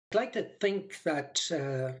like to think that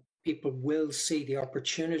people will see the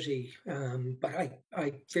opportunity, but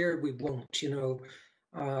I fear we won't.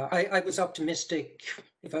 I was optimistic.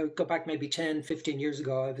 If I go back maybe 10, 15 years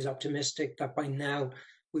ago, I was optimistic that by now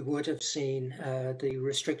we would have seen the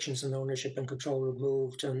restrictions on ownership and control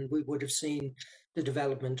removed, and we would have seen the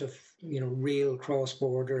development of real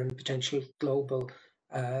cross-border and potential global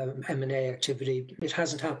M&A activity. It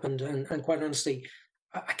hasn't happened, and quite honestly,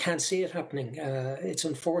 I can't see it happening. It's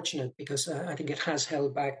unfortunate because I think it has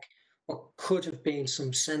held back what could have been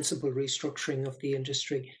some sensible restructuring of the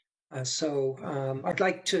industry. So I'd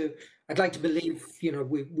like to believe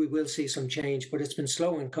we will see some change, but it's been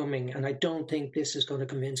slow in coming, and I don't think this is going to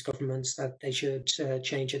convince governments that they should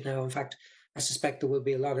change it now. In fact, I suspect there will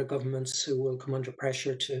be a lot of governments who will come under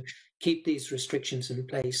pressure to keep these restrictions in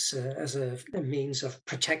place as a means of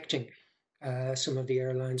protecting some of the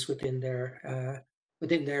airlines within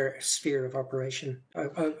their sphere of operation.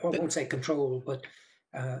 I won't say control, but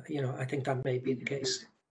I think that may be the case.